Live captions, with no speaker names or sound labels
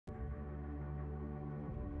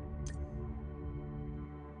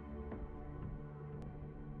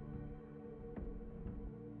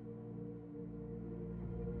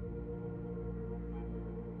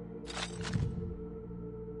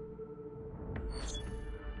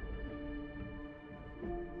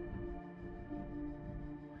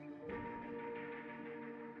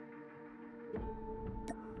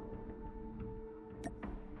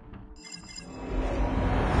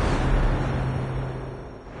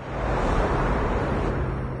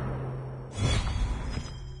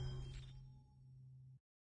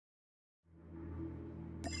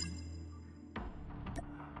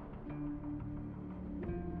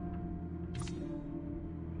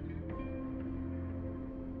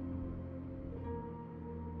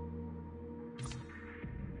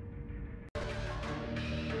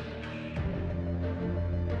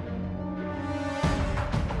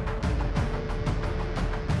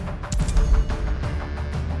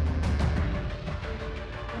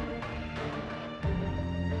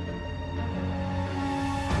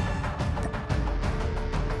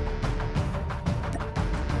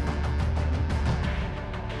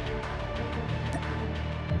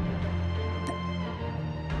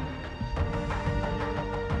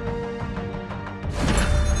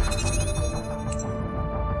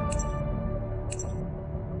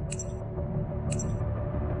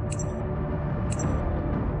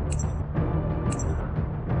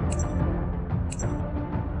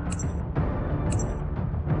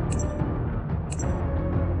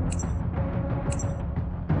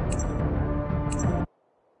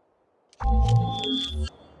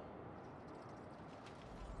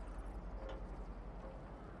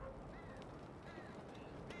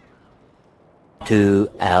2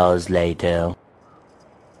 hours later.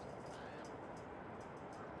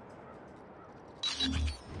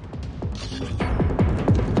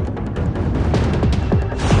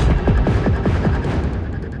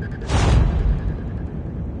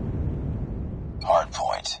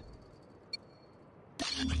 Hardpoint.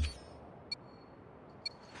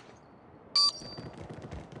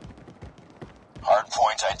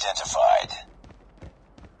 Hardpoint identified.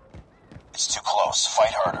 It's too close.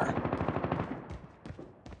 Fight harder.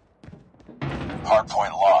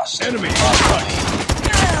 Hardpoint lost. Enemy!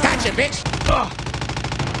 Gotcha, bitch!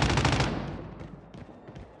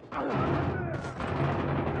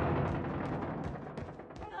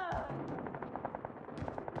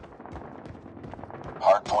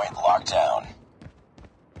 Hardpoint locked down.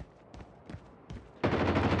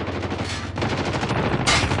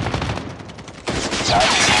 Time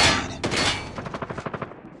to lead.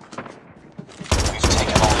 We've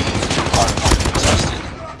taken the lead. Hardpoint contested.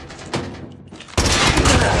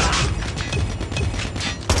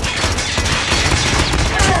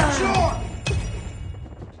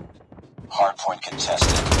 Hardpoint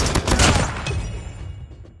contested.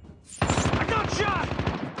 I got shot!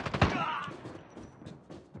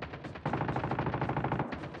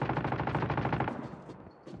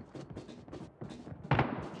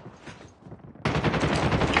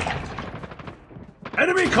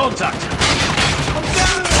 Enemy contact!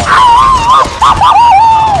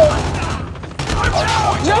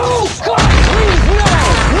 No! God, please, no!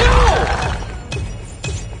 No!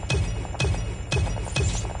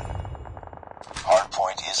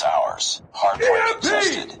 Hardpoint is ours. Hardpoint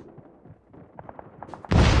contested.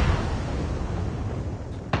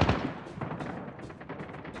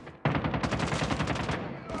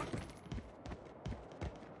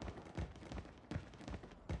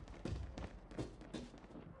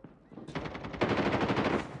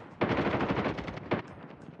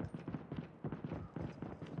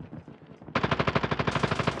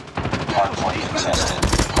 Hardpoint contested.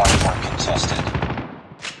 Hardpoint contested.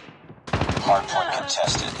 Hardpoint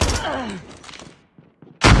contested.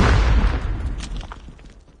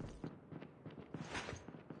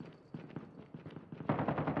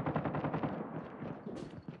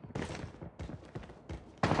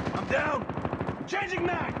 I'm down! Changing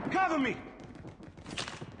mag! Cover me!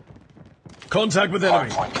 Contact with enemy.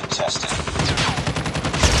 Hardpoint contested.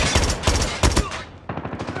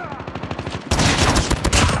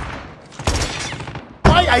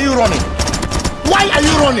 Why are you running? Why are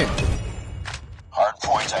you running?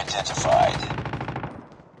 Hardpoint identified.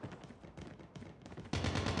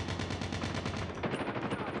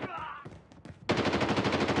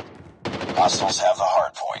 Hostiles have the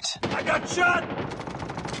hardpoint. I got shot!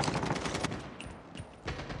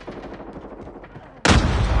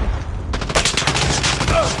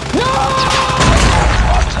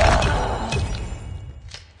 Locked down.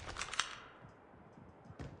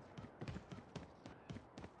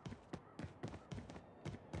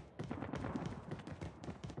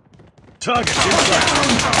 Target inside.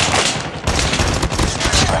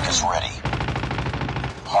 Strike is ready.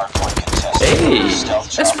 Hardpoint contested. Hey, Stealth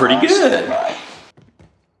that's chopper pretty on good. standby.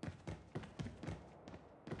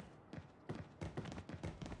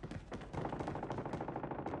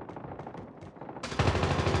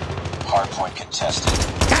 Hardpoint contested.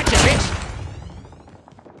 Gotcha, bitch!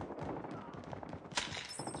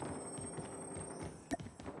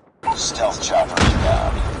 Stealth chopper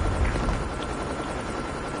inbound.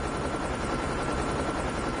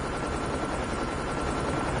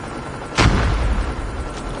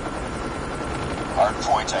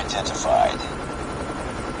 Hardpoint identified.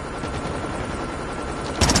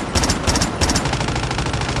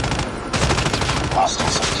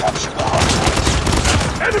 Hostiles have captured the hardpoint.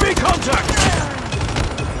 Enemy contact!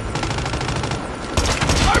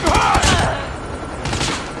 I'm hot!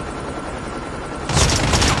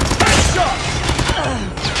 Headshot!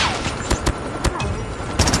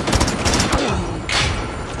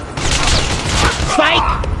 Psych!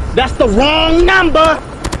 That's the wrong number!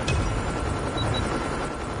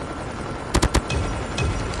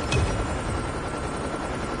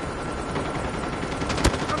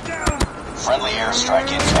 I'm down! Friendly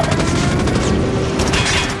airstrike incoming.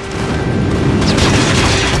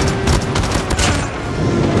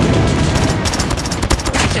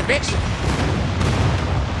 Gotcha, bitch!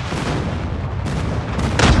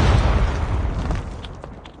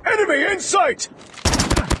 Enemy in sight!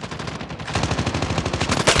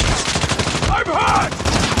 I'm hot!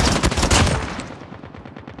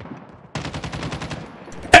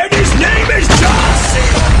 And his name is John C.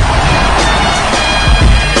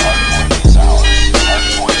 Hardpoint is ours.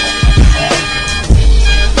 Hardpoint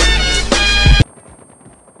identified.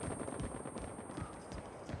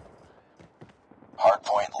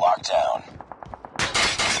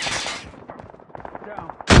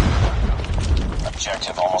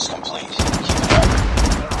 almost complete. Keep it up.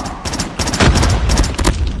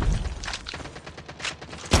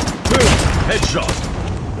 Headshot.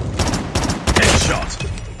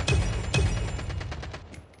 Headshot.